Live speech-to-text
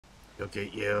Look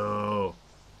at you.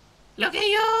 Look at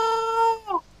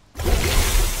you.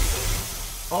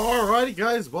 Alrighty,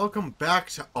 guys. Welcome back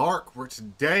to Ark, where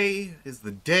today is the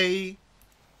day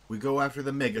we go after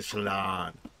the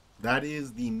MEGACHELON. That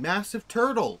is the massive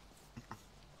turtle.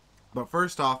 But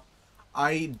first off,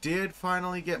 I did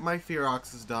finally get my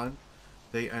Fearoxes done.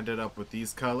 They ended up with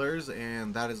these colors,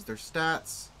 and that is their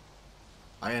stats.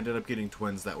 I ended up getting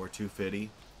twins that were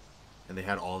 250, and they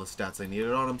had all the stats I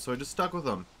needed on them, so I just stuck with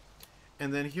them.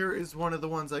 And then here is one of the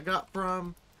ones I got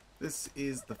from. This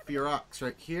is the Fearox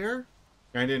right here,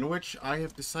 and in which I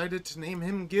have decided to name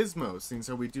him Gizmo, since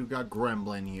we do got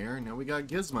Gremlin here, and now we got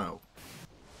Gizmo.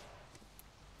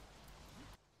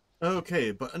 Okay,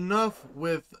 but enough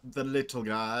with the little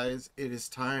guys. It is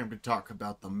time to talk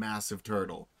about the massive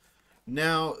turtle.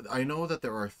 Now, I know that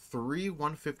there are 3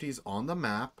 150s on the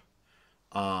map.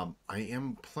 I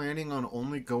am planning on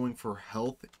only going for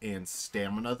health and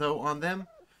stamina, though, on them.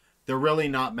 They're really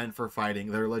not meant for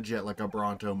fighting. They're legit like a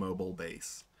Bronto mobile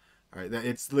base. Alright,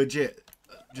 it's legit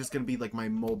just going to be like my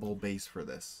mobile base for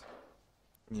this.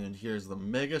 And here's the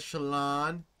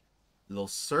MEGACHELON. Little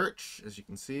search, as you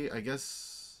can see. I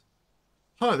guess...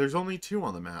 Huh, there's only 2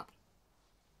 on the map.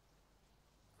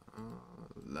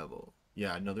 Level.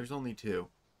 Yeah, no, there's only 2.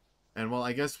 And, well,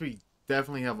 I guess we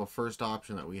definitely have a first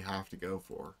option that we have to go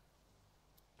for.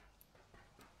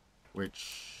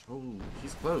 Which... Oh,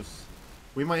 he's close.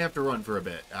 We might have to run for a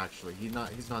bit, actually. He's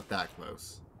not that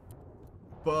close.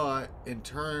 But, in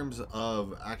terms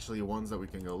of actually ones that we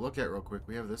can go look at real quick,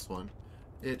 we have this one.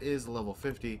 It is level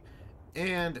 50.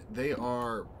 And they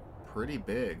are pretty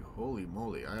big. Holy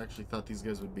moly. I actually thought these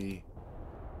guys would be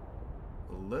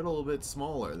a little bit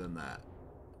smaller than that.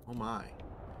 Oh my.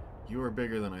 You are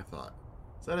bigger than I thought.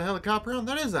 Is that a Helicopteron?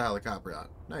 That is a Helicopteron.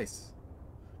 Nice.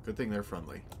 Good thing they're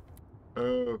friendly.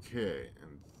 Okay,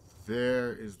 and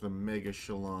there is the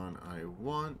MEGACHELON I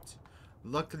want.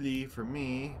 Luckily for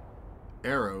me,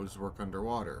 arrows work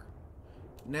underwater.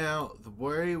 Now, the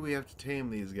way we have to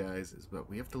tame these guys is that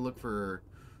we have to look for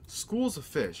schools of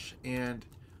fish, and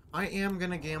I am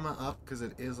going to gamma up because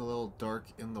it is a little dark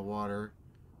in the water.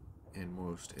 And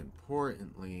most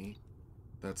importantly,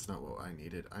 that's not what I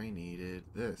needed. I needed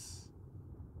this.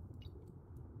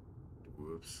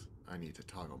 Whoops. I need to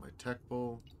toggle my tech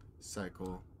bowl.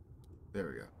 Cycle. There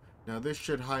we go. Now this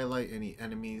should highlight any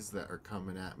enemies that are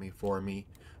coming at me for me,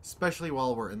 especially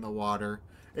while we're in the water.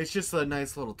 It's just a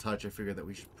nice little touch I figured that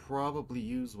we should probably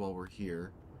use while we're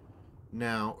here.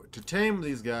 Now, to tame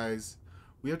these guys,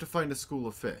 we have to find a school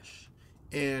of fish.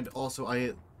 And also,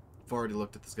 I've already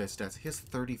looked at this guy's stats. He has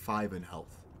 35 in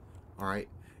health. Alright.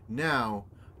 Now,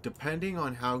 depending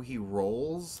on how he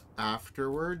rolls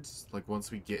afterwards, like once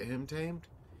we get him tamed,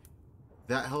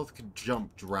 that health could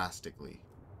jump drastically.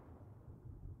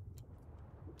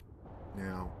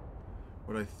 Now,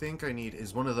 what I think I need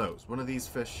is one of those. One of these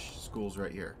fish schools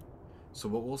right here. So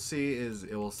what we'll see is,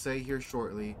 it will say here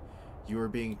shortly, you are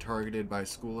being targeted by a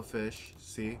school of fish.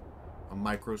 See? A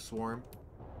micro swarm.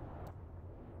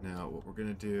 Now, what we're going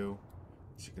to do,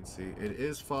 as you can see, it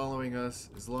is following us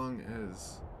as long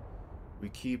as we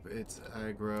keep its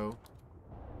aggro.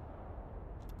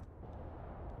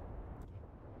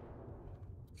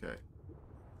 Okay.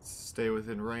 Stay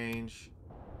within range.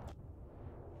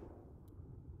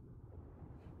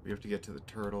 We have to get to the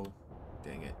turtle.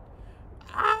 Dang it.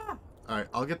 Ah! Alright,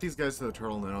 I'll get these guys to the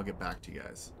turtle and then I'll get back to you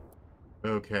guys.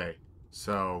 Okay,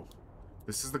 so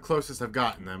this is the closest I've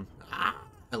gotten them. Ah!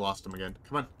 I lost them again.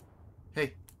 Come on.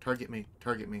 Hey, target me.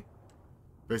 Target me.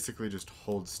 Basically just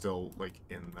hold still, like,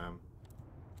 in them.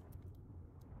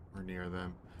 Or near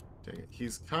them. Dang it.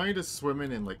 He's kind of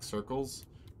swimming in, like, circles.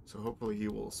 So hopefully he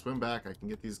will swim back. I can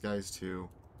get these guys to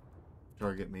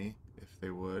target me, if they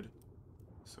would.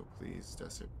 So please,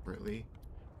 desperately.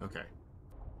 Okay.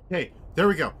 Hey, there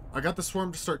we go. I got the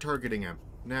swarm to start targeting him.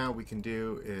 Now we can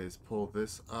do is pull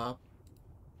this up.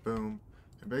 Boom.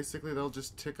 And basically they'll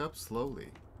just tick up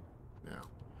slowly. Now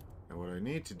what I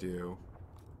need to do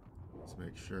is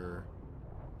make sure...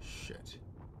 Shit.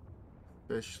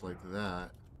 Fish like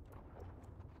that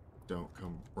don't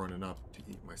come running up to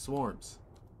eat my swarms.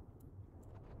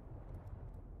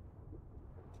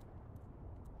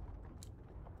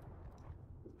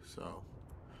 So,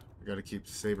 I gotta keep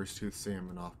saber-tooth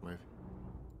salmon off my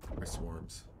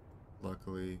swarms.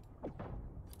 Luckily, the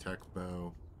tech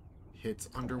bow hits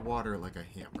underwater like a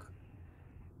hammer.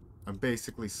 I'm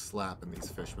basically slapping these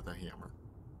fish with a hammer.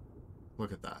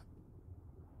 Look at that.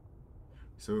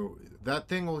 So, that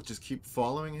thing will just keep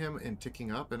following him and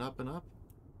ticking up and up and up.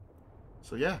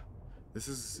 So yeah, this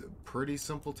is a pretty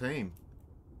simple tame.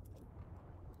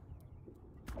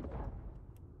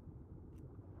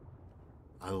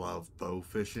 I love bow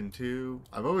fishing too.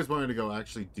 I've always wanted to go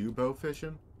actually do bow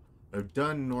fishing. I've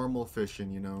done normal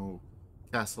fishing, you know,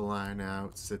 cast the line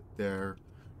out, sit there,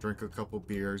 drink a couple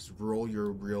beers, roll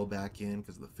your reel back in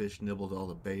because the fish nibbled all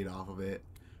the bait off of it.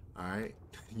 Alright?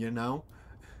 You know?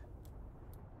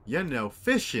 You know,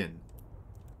 fishing!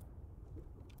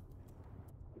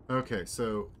 Okay,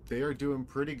 so they are doing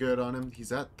pretty good on him.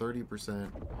 He's at 30%.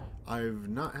 I've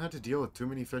not had to deal with too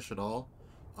many fish at all.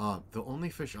 The only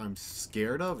fish I'm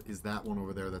scared of is that one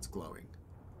over there that's glowing.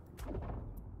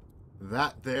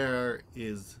 That there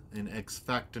is an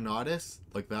Expectonatus,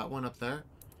 like that one up there,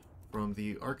 from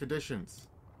the Arc Editions.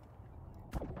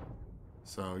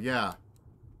 So, yeah.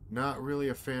 Not really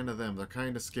a fan of them. They're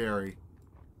kind of scary.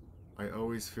 I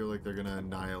always feel like they're gonna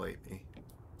annihilate me.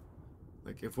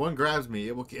 Like, if one grabs me,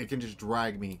 it can just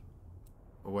drag me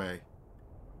away.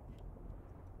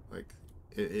 Like,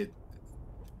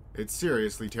 it's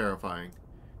seriously terrifying.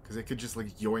 Because it could just,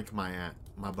 like, yoink my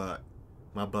butt.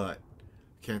 My butt.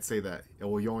 Can't say that. It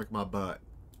will yoink my butt.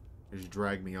 It just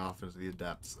drag me off into the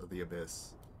depths of the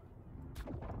abyss.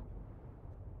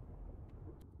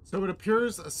 So it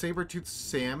appears a saber-toothed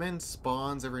salmon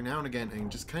spawns every now and again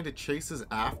and just kind of chases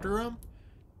after him.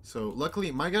 So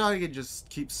luckily, my guy can just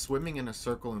keep swimming in a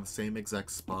circle in the same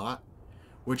exact spot,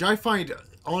 which I find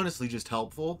honestly just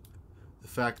helpful. The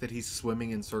fact that he's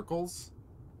swimming in circles.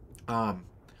 I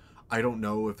don't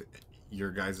know if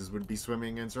your guys's would be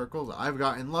swimming in circles. I've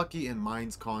gotten lucky and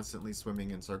mine's constantly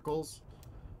swimming in circles.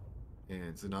 And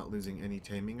it's not losing any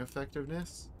taming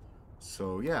effectiveness.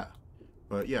 So yeah.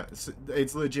 But yeah,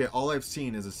 it's legit. All I've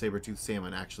seen is a saber-toothed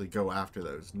salmon actually go after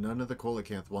those. None of the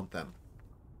coelacanth want them.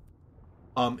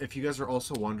 If you guys are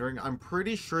also wondering, I'm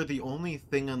pretty sure the only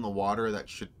thing in the water that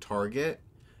should target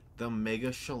the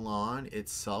MEGACHELON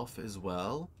itself as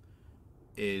well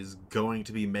is going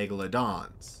to be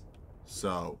megalodons.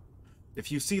 So,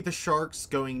 if you see the sharks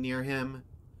going near him,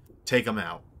 take them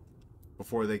out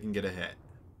before they can get a hit.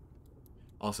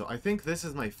 Also, I think this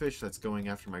is my fish that's going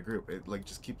after my group. It, like,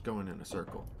 just keeps going in a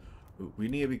circle. We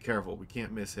need to be careful. We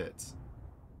can't miss hits.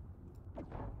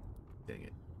 Dang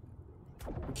it.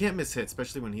 We can't miss hits,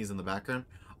 especially when he's in the background.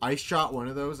 I shot one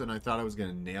of those, and I thought I was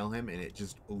going to nail him, and it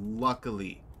just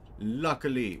luckily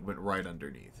went right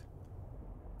underneath.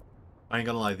 I ain't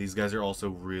gonna lie, these guys are also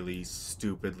really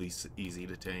stupidly easy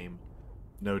to tame.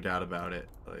 No doubt about it.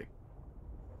 Like,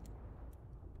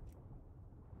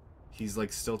 he's,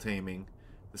 like, still taming.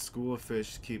 The school of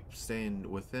fish keep staying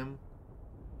with him.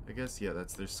 I guess, yeah,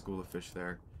 that's their school of fish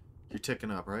there. You're ticking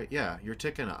up, right? Yeah, you're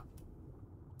ticking up.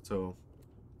 So,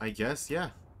 I guess,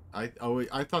 yeah. I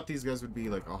thought these guys would be,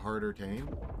 like, a harder tame.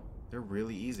 They're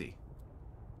really easy.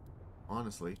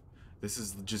 Honestly. This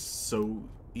is just so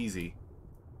easy.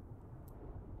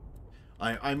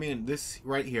 I mean, this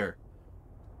right here.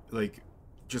 Like,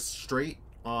 just straight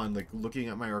on, like, looking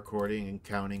at my recording and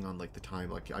counting on, like, the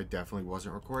time. Like, I definitely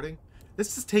wasn't recording.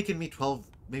 This has taken me 12,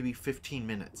 maybe 15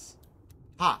 minutes.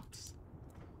 Tops.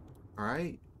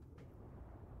 Alright?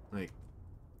 Like,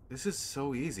 this is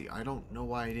so easy. I don't know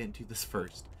why I didn't do this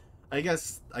first. I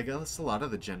guess a lot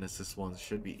of the Genesis ones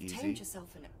should be easy. Tamed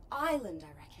yourself an island,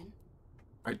 I reckon.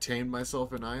 I tamed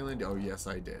myself an island? Oh, yes,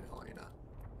 I did, Helena.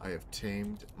 I have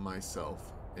tamed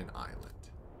myself an island.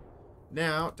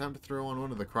 Now, time to throw on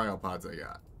one of the cryopods I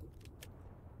got.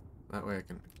 That way I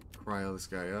can cryo this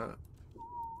guy up.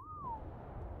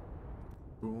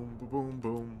 Boom, boom, boom,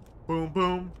 boom, boom,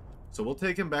 boom. So we'll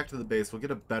take him back to the base. We'll get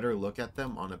a better look at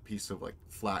them on a piece of, like,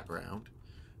 flat ground.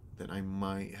 Then I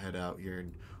might head out here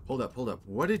and... Hold up, hold up.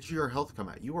 What did your health come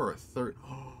at? You are a third...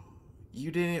 Oh,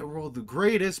 you didn't roll the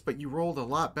greatest, but you rolled a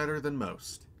lot better than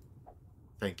most.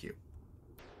 Thank you.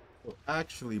 Well,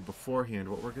 actually, beforehand,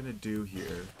 what we're going to do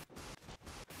here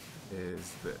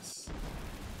is this.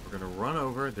 We're going to run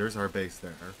over. There's our base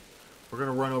there. We're going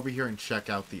to run over here and check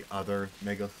out the other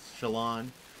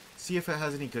MEGACHELON. See if it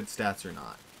has any good stats or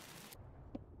not.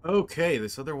 Okay,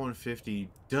 this other 150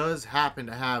 does happen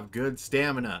to have good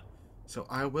stamina. So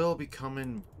I will be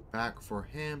coming back for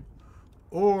him.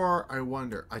 Or, I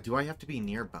wonder, do I have to be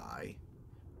nearby?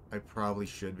 I probably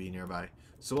should be nearby.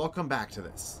 So I'll come back to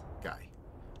this guy.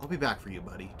 I'll be back for you,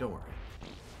 buddy. Don't worry.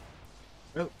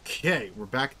 Okay, we're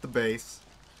back at the base.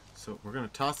 So we're going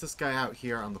to toss this guy out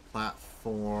here on the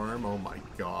platform. Oh my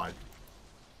god.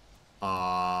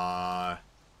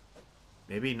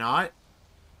 Maybe not?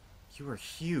 You are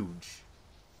huge.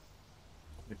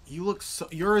 You look so...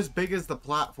 You're as big as the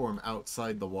platform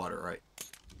outside the water, right?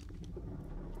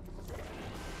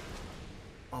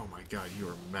 Oh my god, you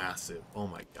are massive. Oh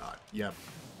my god. Yep.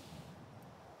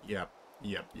 Yep.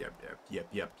 Yep, yep, yep, yep,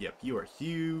 yep, yep. You are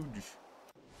huge.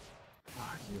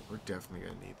 Ah, we're definitely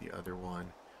gonna need the other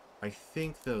one. I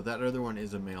think, though, that other one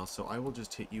is a male, so I will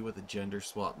just hit you with a gender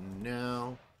swap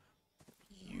now.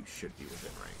 You should be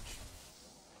within range.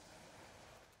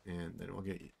 And then we'll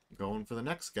get going for the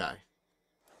next guy.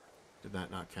 Did that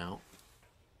not count?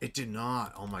 It did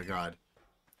not. Oh my god.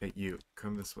 Hey, you.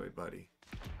 Come this way, buddy.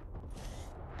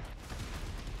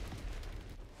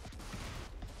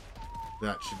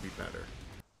 That should be better.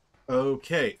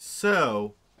 Okay,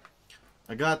 so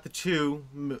I got the two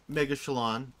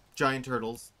MEGACHELON giant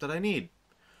turtles that I need.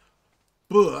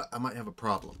 But I might have a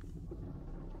problem.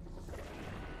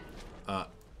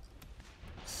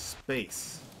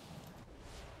 Space.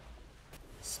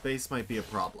 Space might be a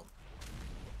problem.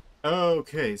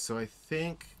 Okay, so I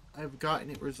think I've gotten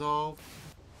it resolved.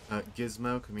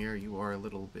 Gizmo, come here. You are a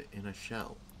little bit in a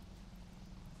shell.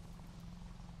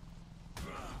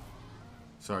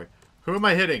 Sorry. Who am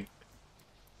I hitting?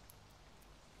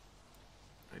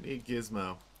 I need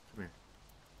Gizmo. Come here.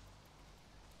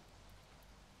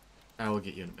 I will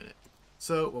get you in a minute.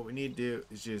 So, what we need to do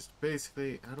is just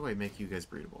basically... How do I make you guys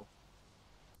breedable?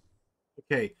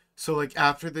 Okay, so like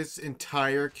after this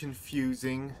entire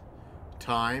confusing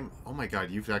time... Oh my god,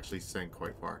 you've actually sank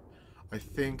quite far. I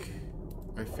think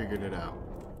I figured it out.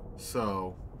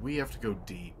 So, we have to go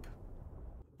deep.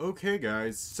 Okay,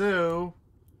 guys, so...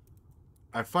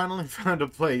 I finally found a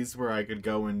place where I could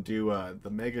go and do the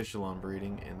MEGACHELON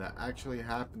breeding, and that actually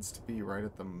happens to be right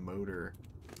at the motor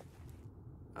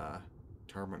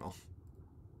terminal.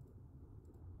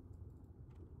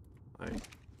 Like,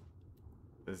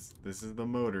 this is the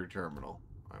motor terminal.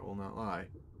 I will not lie.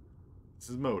 This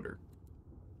is motor.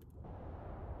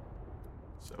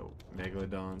 So,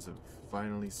 Megalodons have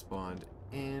finally spawned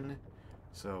in.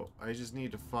 So, I just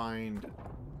need to find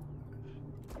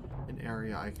an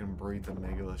area I can breed the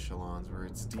MEGACHELONs where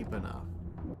it's deep enough.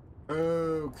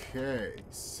 Okay,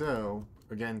 so,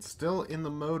 again, still in the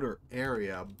motor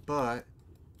area, but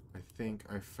I think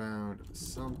I found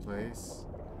someplace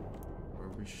where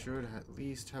we should at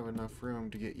least have enough room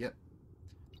to get, yep,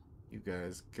 you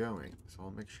guys going. So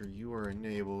I'll make sure you are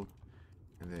enabled,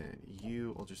 and then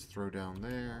you I'll just throw down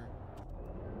there,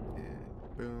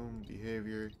 and boom,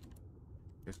 behavior.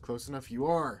 It's close enough. You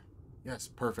are. Yes,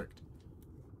 perfect.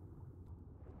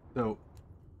 So,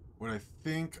 what I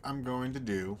think I'm going to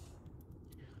do,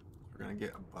 we're going to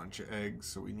get a bunch of eggs,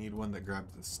 so we need one that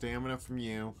grabs the stamina from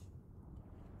you,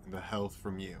 and the health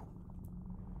from you.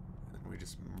 And we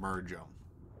just merge them.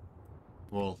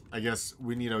 Well, I guess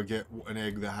we need to get an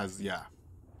egg that has, yeah,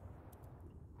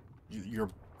 your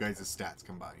guys' stats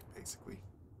combined, basically.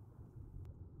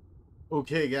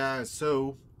 Okay, guys,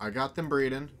 so I got them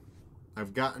breeding.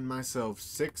 I've gotten myself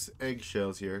 6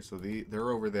 eggshells here, so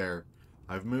they're over there.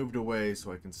 I've moved away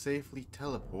so I can safely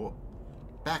teleport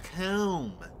back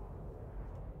home.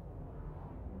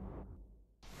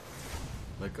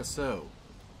 Like a so.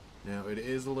 Now, it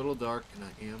is a little dark, and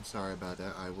I am sorry about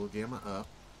that. I will gamma up,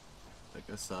 like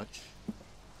as such.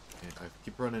 And I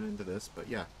keep running into this, but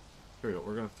yeah. Here we go.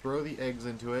 We're going to throw the eggs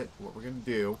into it. What we're going to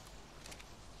do...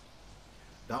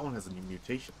 That one has a new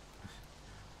mutation.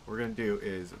 What we're going to do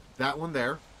is... That one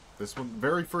there, this one,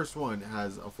 very first one,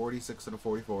 has a 46 and a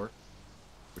 44.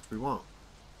 Which we won't.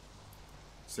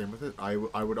 Same with it. I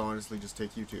would honestly just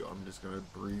take you two. I'm just going to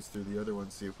breeze through the other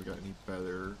ones, see if we got any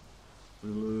better...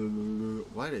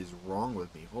 What is wrong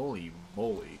with me? Holy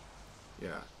moly.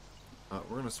 Yeah.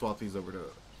 We're going to swap these over to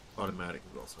automatic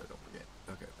as well, so I don't forget.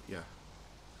 Okay, yeah.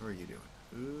 How are you doing?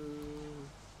 Ooh.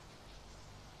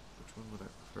 Which one would I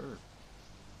prefer?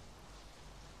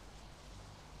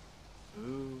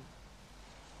 Ooh.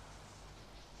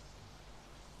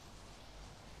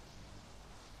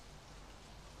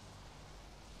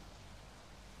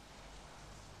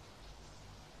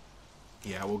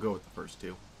 Yeah, we'll go with the first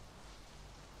two.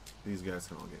 These guys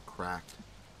can all get cracked.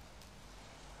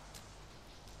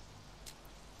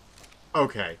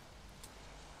 Okay.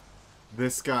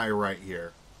 This guy right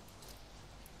here.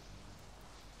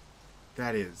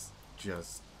 That is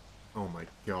just... Oh my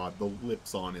god, the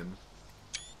lips on him.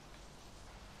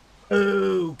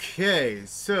 Okay,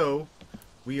 so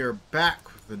we are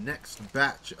back with the next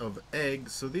batch of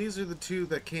eggs. So these are the two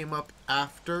that came up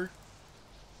after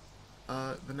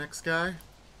the next guy.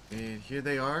 And here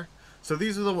they are. So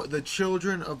these are the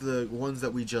children of the ones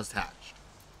that we just hatched.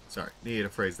 Sorry, needed to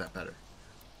phrase that better.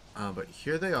 But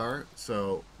here they are.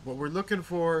 So what we're looking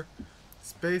for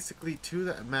is basically two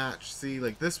that match. See,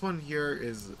 like this one here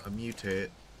is a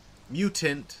mutant.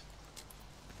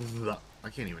 I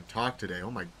can't even talk today. Oh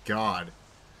my god.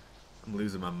 I'm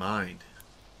losing my mind.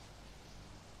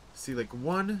 See, like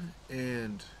one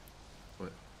and...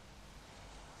 What?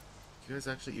 You guys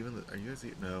actually even... Are you guys...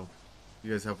 No.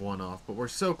 You guys have one off. But we're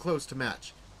so close to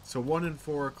match. So 1 and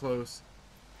 4 are close.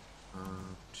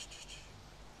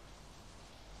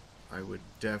 I would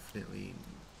definitely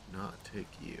not take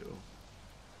you.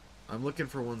 I'm looking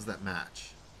for ones that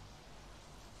match.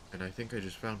 And I think I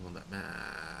just found one that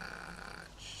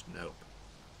match. Nope.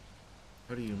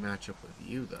 How do you match up with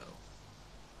you, though?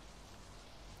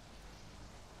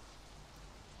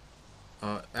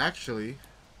 Actually,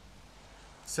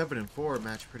 7 and 4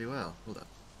 match pretty well. Hold up.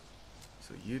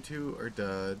 So you two are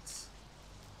duds.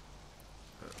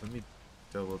 Let me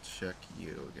double check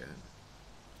you again.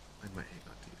 I might hang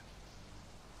on to you.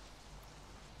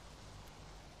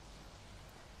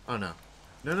 Oh no.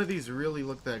 None of these really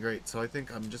look that great, so I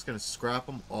think I'm just going to scrap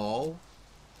them all,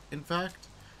 in fact.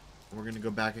 And we're going to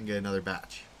go back and get another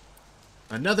batch.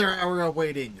 Another hour of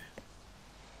waiting.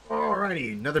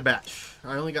 Alrighty, another batch.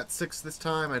 I only got 6 this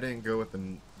time. I didn't go with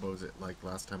the, what was it, like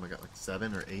last time I got like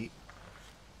 7 or 8.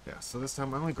 Yeah, so this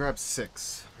time I only grabbed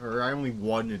 6. Or I only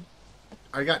wanted...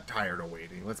 I got tired of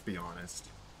waiting, let's be honest.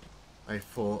 I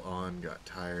full on got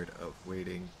tired of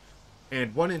waiting.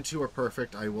 And 1 and 2 are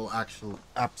perfect. I will actually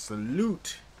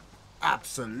absolutely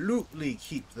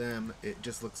keep them. It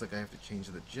just looks like I have to change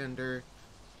the gender.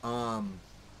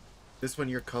 This one,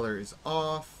 your color is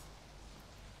off.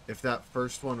 If that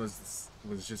first one was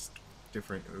just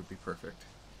different, it would be perfect.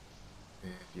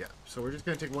 And yeah, so we're just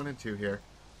gonna take 1 and 2 here.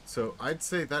 So I'd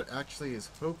say that actually is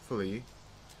hopefully,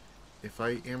 if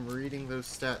I am reading those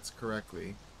stats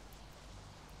correctly,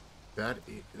 that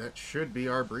should be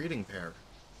our breeding pair.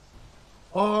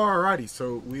 Alrighty,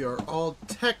 so we are all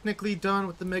technically done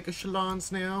with the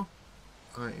MEGACHELONs now.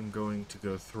 I am going to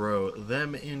go throw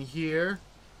them in here.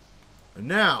 And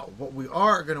now, what we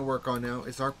are going to work on now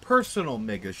is our personal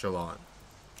MEGACHELON.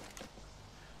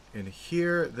 And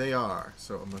here they are.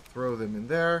 So I'm going to throw them in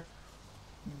there.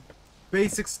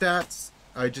 Basic stats.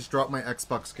 I just dropped my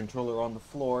Xbox controller on the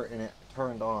floor and it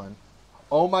turned on.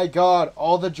 Oh my god,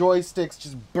 all the joysticks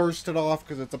just bursted off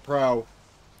because it's a Pro.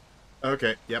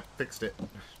 Okay, yep, fixed it.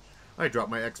 I dropped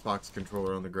my Xbox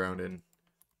controller on the ground and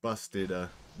busted,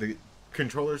 the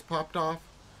controllers popped off.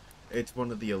 It's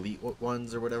one of the elite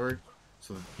ones or whatever.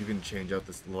 So you can change out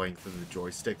this length of the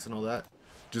joysticks and all that.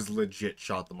 Just legit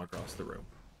shot them across the room.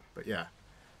 But yeah.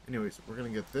 Anyways, we're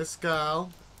going to get this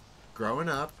gal growing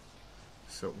up.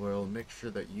 So we'll make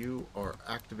sure that you are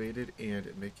activated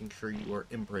and making sure you are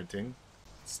imprinting.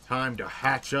 It's time to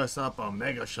hatch us up a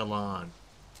MEGACHELON.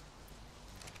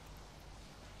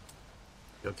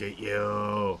 Look at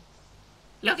you.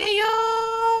 Look at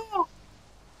you.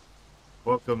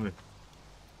 Welcome.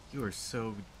 You are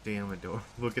so damn adorable.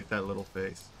 Look at that little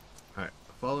face. Alright,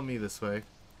 follow me this way.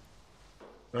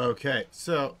 Okay,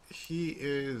 so she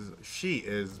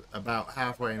is about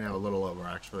halfway now, a little over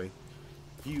actually.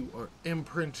 You are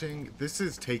imprinting. This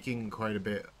is taking quite a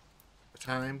bit of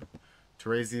time to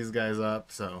raise these guys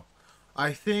up, so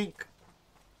I think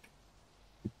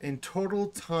in total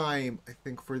time, I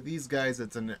think for these guys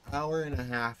it's an hour and a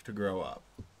half to grow up.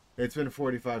 It's been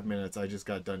 45 minutes. I just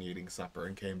got done eating supper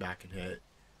and came back and hit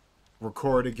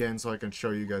record again so I can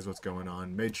show you guys what's going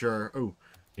on. Made sure, oh,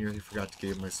 nearly forgot to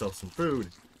give myself some food.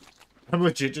 I'm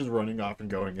legit just running off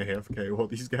and going AFK while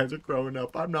these guys are growing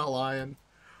up. I'm not lying.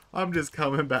 I'm just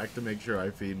coming back to make sure I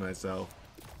feed myself.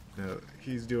 No,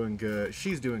 he's doing good.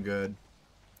 She's doing good.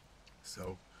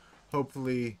 So,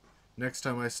 hopefully, next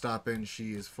time I stop in,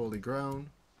 she is fully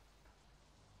grown.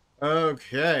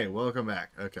 Okay, welcome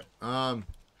back. Okay,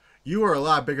 you are a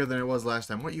lot bigger than it was last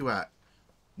time. What you at?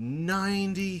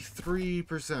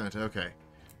 93%. Okay.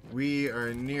 We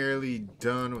are nearly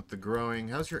done with the growing.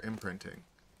 How's your imprinting?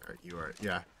 You are,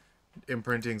 yeah.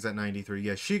 Imprinting's at 93.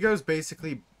 Yeah, she goes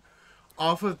basically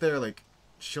off of there, like,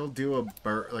 she'll do a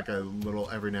like a little,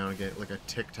 every now and again, like a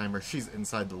tick timer. She's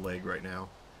inside the leg right now.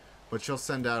 But she'll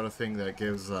send out a thing that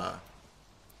gives, the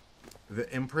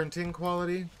imprinting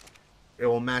quality. It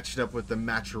will match it up with the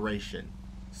maturation.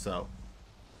 So,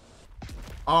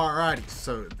 alrighty,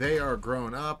 so they are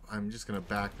grown up. I'm just going to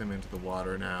back them into the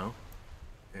water now.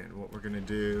 And what we're going to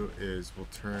do is we'll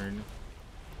turn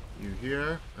you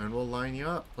here and we'll line you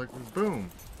up. Like,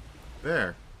 boom.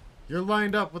 There. You're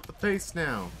lined up with the face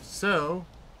now. So,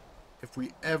 if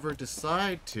we ever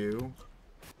decide to,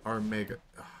 our mega...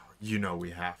 Oh, you know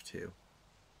we have to.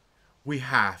 We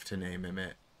have to name him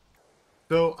it.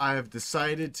 So, I have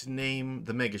decided to name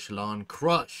the MEGACHELON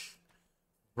Crush.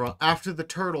 After the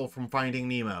turtle from Finding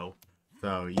Nemo.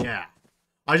 So, yeah.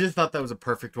 I just thought that was a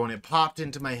perfect one. It popped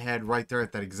into my head right there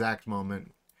at that exact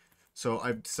moment. So,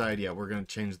 I've decided, yeah, we're going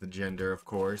to change the gender, of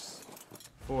course,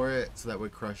 for it. So that way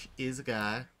Crush is a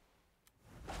guy.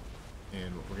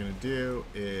 And what we're going to do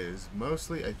is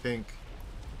mostly, I think,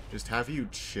 just have you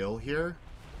chill here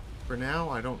For now,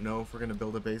 I don't know if we're going to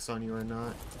build a base on you or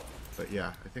not. But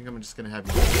yeah, I think I'm just going to have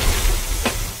you...